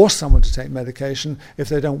can't force someone to take medication if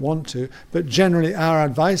they don't want to. But generally, our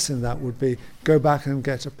advice in that would be go back and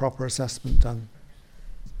get a proper assessment done.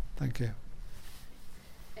 Thank you.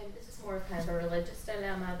 This is more kind of a religious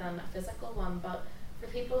dilemma than a physical one, but for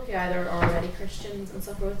people who either are already Christians and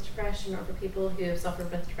suffer with depression, or for people who have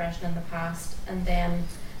suffered with depression in the past and then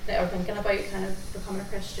they are thinking about kind of becoming a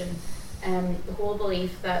Christian, the whole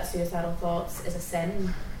belief that suicidal thoughts is a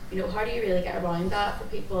sin, how do you really get around that for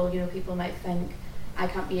people? People might think, I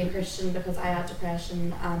can't be a Christian because I had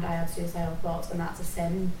depression and I had suicidal thoughts, and that's a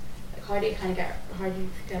sin. How do you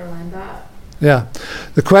get around that? Yeah,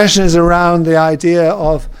 the question is around the idea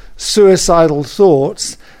of suicidal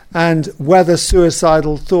thoughts and whether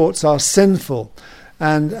suicidal thoughts are sinful.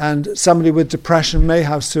 And somebody with depression may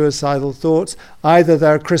have suicidal thoughts. Either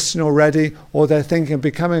they're a Christian already or they're thinking of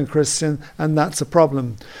becoming a Christian, and that's a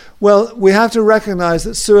problem. Well, we have to recognize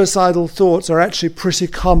that suicidal thoughts are actually pretty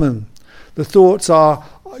common. The thoughts are,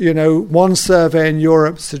 one survey in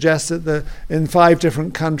Europe suggests that in 5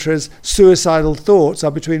 different countries, suicidal thoughts are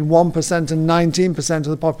between 1% and 19% of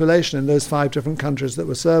the population in those 5 different countries that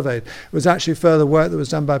were surveyed. It was actually further work that was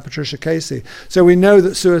done by Patricia Casey. So we know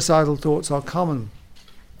that suicidal thoughts are common.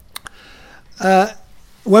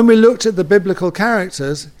 When we looked at the biblical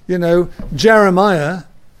characters, Jeremiah,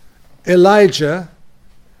 Elijah,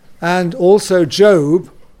 and also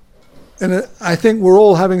Job, I think we're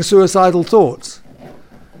all having suicidal thoughts.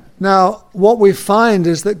 Now, what we find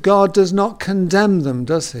is that God does not condemn them,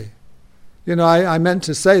 does he? I meant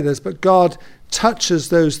to say this, but God touches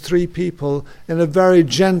those 3 people in a very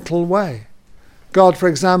gentle way. God, for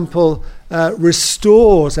example,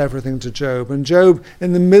 restores everything to Job. And Job,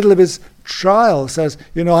 in the middle of his trial, says,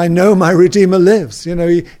 I know my Redeemer lives.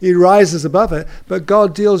 He rises above it. But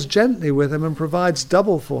God deals gently with him and provides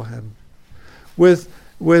double for him. With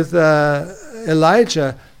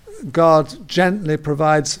Elijah, God gently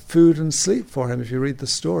provides food and sleep for him, if you read the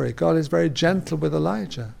story. God is very gentle with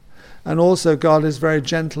Elijah. And also God is very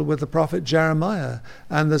gentle with the prophet Jeremiah.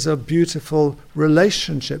 And there's a beautiful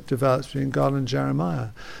relationship develops between God and Jeremiah.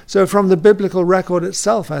 So from the biblical record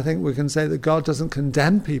itself, I think we can say that God doesn't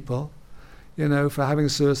condemn people, for having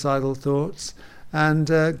suicidal thoughts. And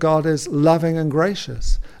God is loving and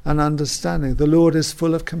gracious and understanding. The Lord is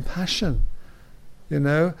full of compassion,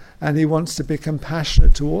 and he wants to be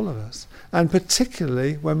compassionate to all of us. And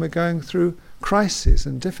particularly when we're going through crises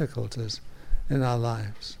and difficulties in our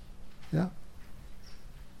lives. Yeah.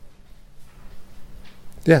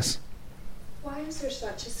 Yes. Why is there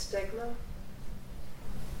such a stigma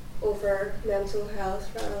over mental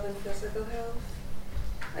health rather than physical health?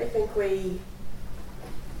 I think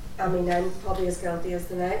I'm probably as guilty as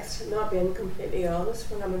the next, not being completely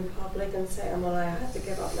honest when I'm in public and saying, well, I had to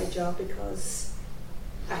give up my job because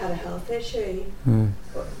I had a health issue.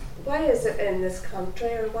 But why is it in this country,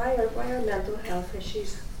 or why are mental health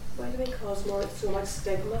issues, why do they cause so much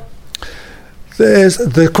stigma?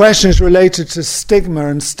 The question is related to stigma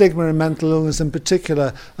and mental illness in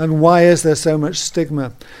particular, and why is there so much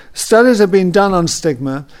stigma? Studies have been done on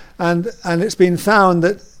stigma, and it's been found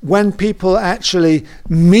that when people actually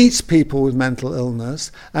meet people with mental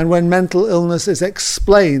illness, and when mental illness is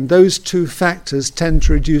explained, those 2 factors tend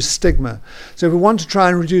to reduce stigma. So if we want to try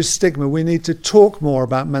and reduce stigma, we need to talk more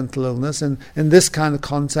about mental illness in this kind of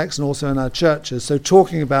context, and also in our churches. So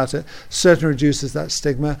talking about it certainly reduces that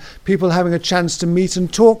stigma. People having a chance to meet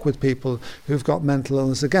and talk with people who've got mental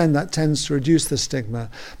illness, again, that tends to reduce the stigma.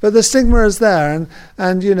 But the stigma is there,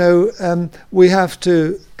 and we have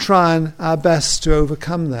to try our best to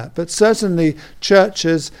overcome that. But certainly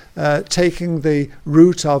churches taking the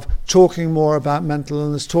route of talking more about mental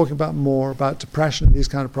illness, talking more about depression, these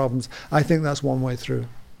kind of problems, I think that's one way through.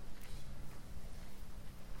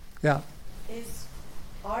 Yeah. Is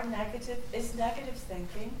negative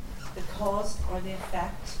thinking the cause or the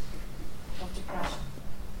effect of depression?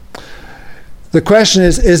 The question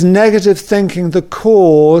is negative thinking the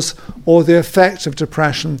cause or the effect of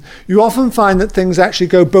depression? You often find that things actually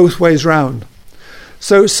go both ways round.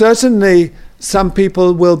 So certainly some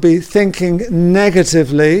people will be thinking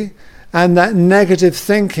negatively and that negative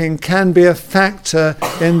thinking can be a factor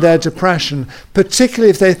in their depression, particularly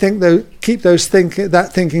if they keep that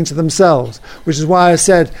thinking to themselves, which is why I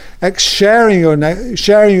said sharing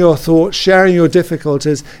your thoughts, sharing your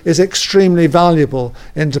difficulties is extremely valuable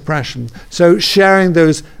in depression. So sharing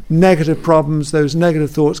those negative problems, those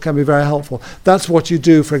negative thoughts can be very helpful. That's what you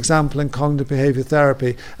do, for example, in cognitive behavior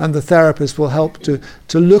therapy, and the therapist will help to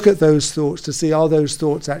look at those thoughts to see, are those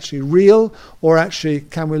thoughts actually real, or actually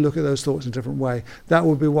can we look at those thoughts in a different way? That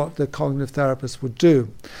would be what the cognitive therapist would do.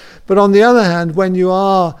 But on the other hand, when you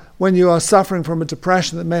are suffering from a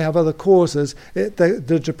depression that may have other causes,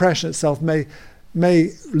 the depression itself may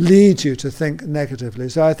lead you to think negatively.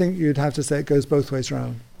 So I think you'd have to say it goes both ways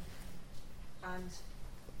around.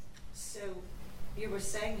 You were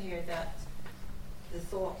saying here that the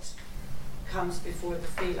thought comes before the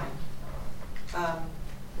feeling.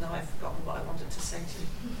 Now I've forgotten what I wanted to say to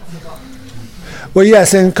you. I've forgotten. Well,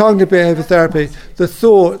 yes, in cognitive behavior therapy,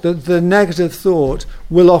 the negative thought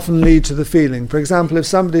will often lead to the feeling. For example, if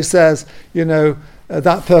somebody says,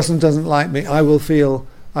 that person doesn't like me, I will feel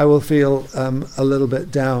a little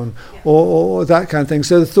bit down, yeah. or that kind of thing.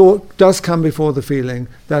 So the thought does come before the feeling.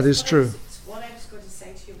 That is true. What I was going to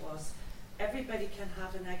say to you was, everybody can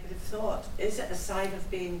have a negative thought. Is it a sign of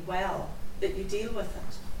being well that you deal with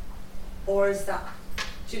it? Or is that,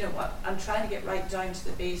 do you know what, I'm trying to get right down to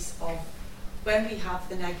the base of when we have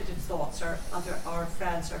the negative thoughts, or our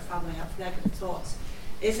friends or family have negative thoughts,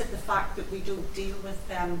 is it the fact that we don't deal with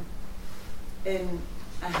them in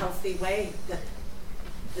a healthy way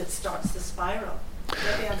that starts the spiral?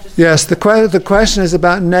 Yes, the question is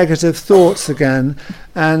about negative thoughts again,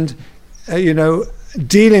 and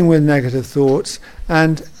dealing with negative thoughts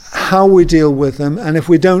and how we deal with them, and if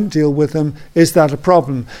we don't deal with them, is that a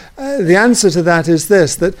problem? The answer to that is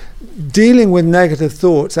this, that dealing with negative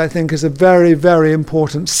thoughts, I think, is a very, very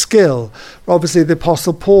important skill. Obviously, the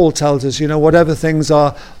Apostle Paul tells us, whatever things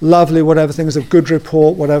are lovely, whatever things of good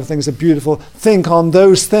report, whatever things are beautiful, think on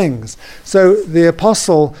those things. So the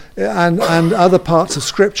Apostle and other parts of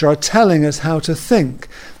Scripture are telling us how to think.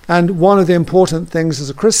 And one of the important things as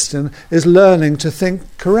a Christian is learning to think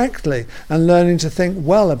correctly and learning to think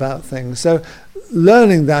well about things. So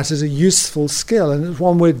learning that is a useful skill, and it's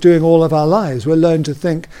one we're doing all of our lives. We're learning to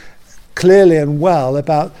think clearly and well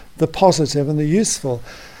about the positive and the useful.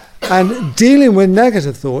 And dealing with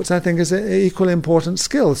negative thoughts, I think, is an equally important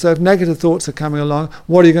skill. So if negative thoughts are coming along,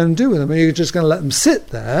 what are you going to do with them? Are you just going to let them sit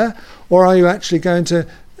there, or are you actually going to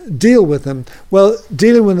deal with them? Well,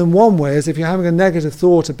 dealing with them one way is, if you're having a negative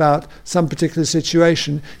thought about some particular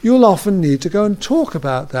situation, you'll often need to go and talk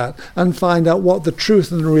about that and find out what the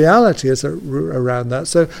truth and the reality is around that.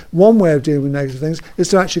 So one way of dealing with negative things is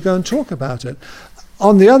to actually go and talk about it.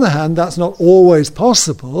 On the other hand, that's not always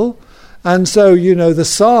possible. And so, the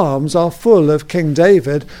Psalms are full of King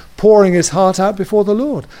David pouring his heart out before the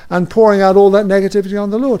Lord and pouring out all that negativity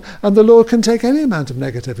on the Lord. And the Lord can take any amount of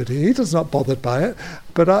negativity. He does not bothered by it.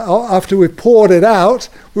 But after we've poured it out,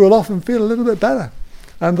 we will often feel a little bit better.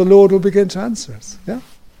 And the Lord will begin to answer us. Yeah?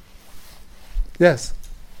 Yes?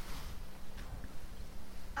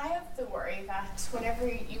 I have the worry that whenever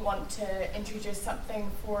you want to introduce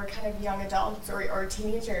something for kind of young adults or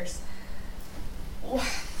teenagers,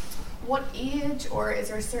 what age, or is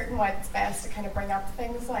there a certain way that's best to kind of bring up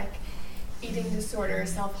things like eating disorder,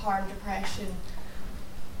 self-harm, depression?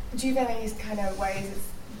 Do you have any kind of ways it's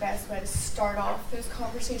the best way to start off those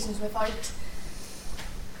conversations without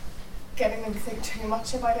getting them to think too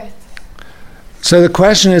much about it? So the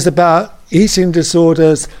question is about eating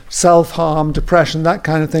disorders, self-harm, depression, that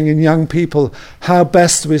kind of thing in young people. How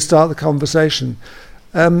best do we start the conversation?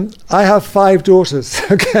 I have 5 daughters,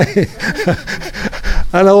 okay?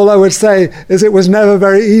 And all I would say is it was never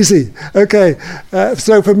very easy, okay?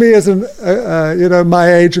 So for me, as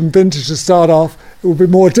my age and vintage to start off, it would be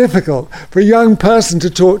more difficult. For a young person to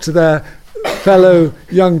talk to their fellow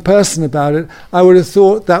young person about it, I would have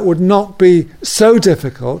thought that would not be so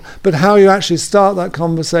difficult. But how you actually start that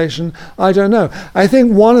conversation, I don't know. I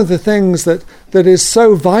think one of the things that is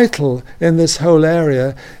so vital in this whole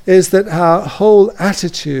area is that our whole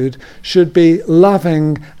attitude should be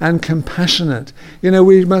loving and compassionate.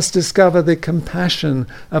 We must discover the compassion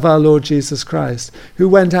of our Lord Jesus Christ, who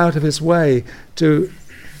went out of his way to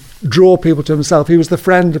draw people to himself. He was the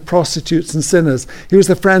friend of prostitutes and sinners. He was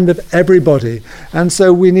the friend of everybody. And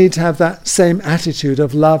so we need to have that same attitude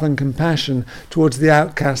of love and compassion towards the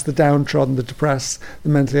outcast, the downtrodden, the depressed, the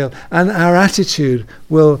mentally ill. And our attitude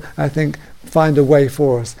will, I think, find a way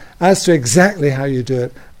for us. As to exactly how you do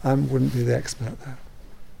it, I wouldn't be the expert there.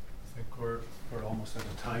 I think we're almost out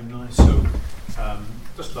of time now, so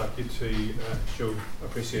just like you to show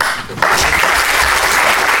appreciation for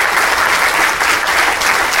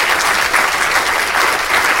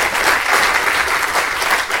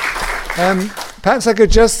perhaps I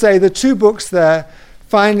could just say the two books there,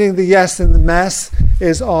 Finding the Yes in the Mess,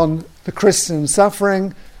 is on the Christian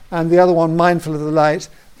suffering, and the other one, Mindful of the Light,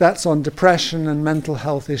 that's on depression and mental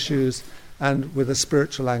health issues and with a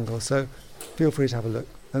spiritual angle. So feel free to have a look.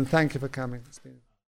 And thank you for coming. It's been